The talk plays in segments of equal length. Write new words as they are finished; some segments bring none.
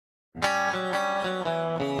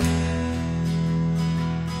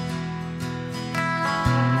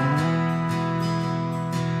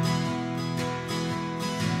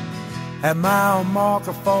At mile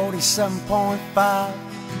marker 47.5,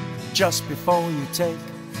 just before you take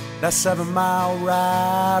that 7-mile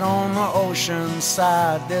ride on the ocean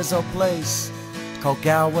side, there's a place called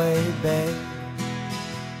Galway Bay.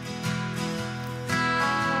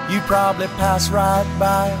 You probably pass right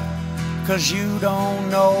by it, 'cause you don't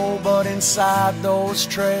know, but inside those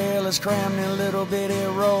trailers crammed in little bitty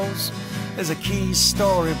rows, there's a key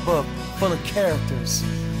storybook full of characters,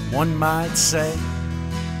 one might say.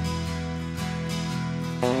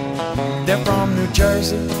 They're from New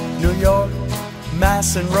Jersey, New York,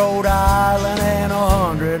 Mass and Rhode Island, and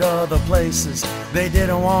 100 other places they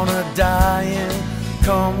didn't want to die in.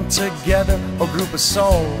 Come together, a group of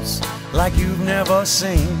souls like you've never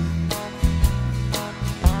seen,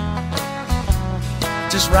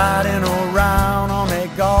 just riding around on their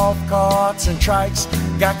golf carts and trikes.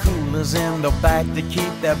 Got coolers in the back to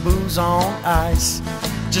keep that booze on ice,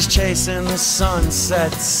 just chasing the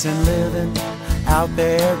sunsets and living out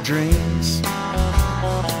their dreams.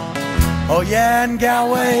 Oh yeah, in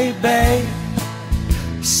Galway Bay,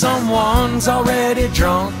 someone's already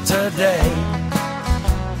drunk today.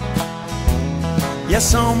 Yeah,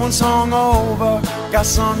 someone's hungover, got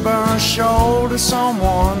sunburned shoulders,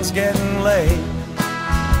 someone's getting laid.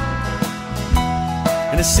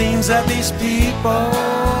 And it seems that these people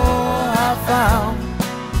have found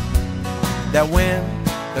that when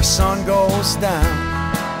the sun goes down,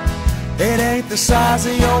 it ain't the size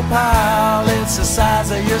of your pile, it's the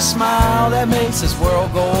size of your smile that makes this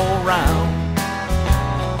world go round.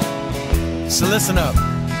 So listen up,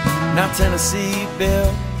 now Tennessee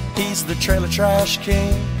Bill, he's the trailer trash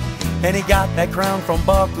king, and he got that crown from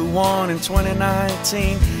Buck who won in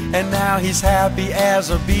 2019. And now he's happy as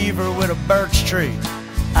a beaver with a birch tree,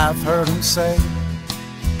 I've heard him say.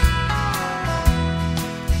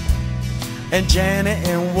 And Janet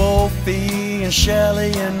and Wolfie and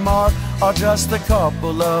Shelley and Mark are just a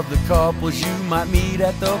couple of the couples you might meet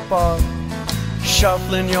at the park,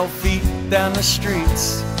 shuffling your feet down the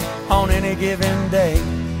streets on any given day.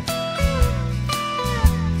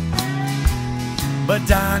 But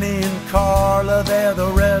Donnie and Carla, they're the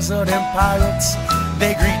resident pirates.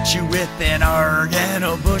 They greet you with an erg and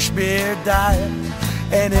a bush beer diet.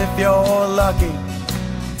 And if you're lucky,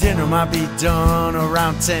 dinner might be done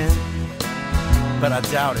around 10, but I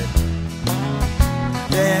doubt it.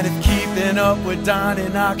 And if keeping up with Donnie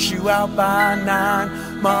knocks you out by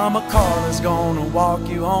 9, Mama Carla's gonna walk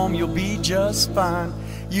you home, you'll be just fine.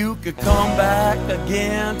 You could come back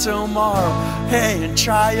again tomorrow, hey, and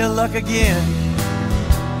try your luck again.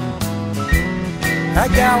 At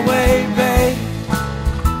Galway Bay,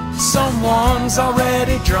 someone's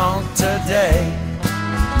already drunk today.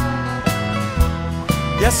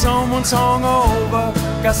 Yeah, someone's hungover,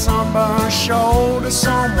 got sunburned shoulders,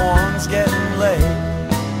 someone's getting laid.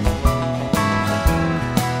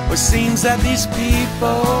 It seems that these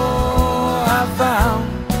people have found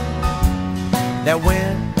that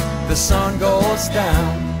when the sun goes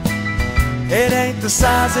down, it ain't the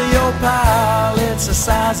size of your pile, it's the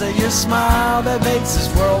size of your smile that makes this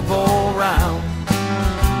world go round.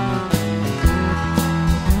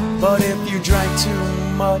 But if you drank too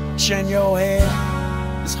much and your head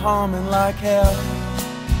is humming like hell,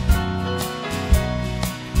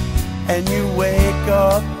 and you wake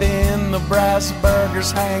up in the Brass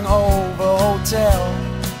Burgers Hangover Hotel,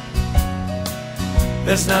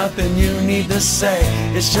 there's nothing you need to say,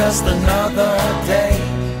 it's just another day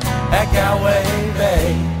at Galway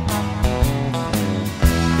Bay.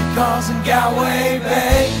 Because in Galway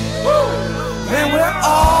Bay, man, we're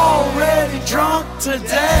already drunk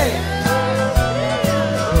today.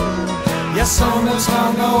 Yeah, someone's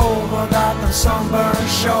hungover, got them sunburned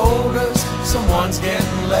shoulders, someone's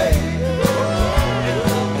getting laid.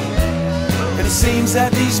 And it seems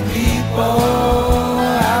that these people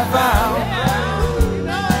have found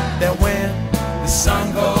that when the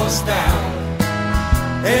sun goes down,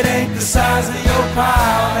 it ain't the size of your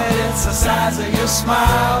pile, and it's the size of your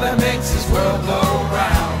smile that makes this world go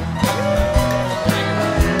round.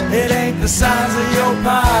 It ain't the size of your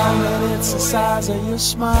pile, and it's the size of your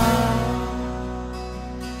smile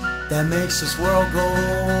that makes this world go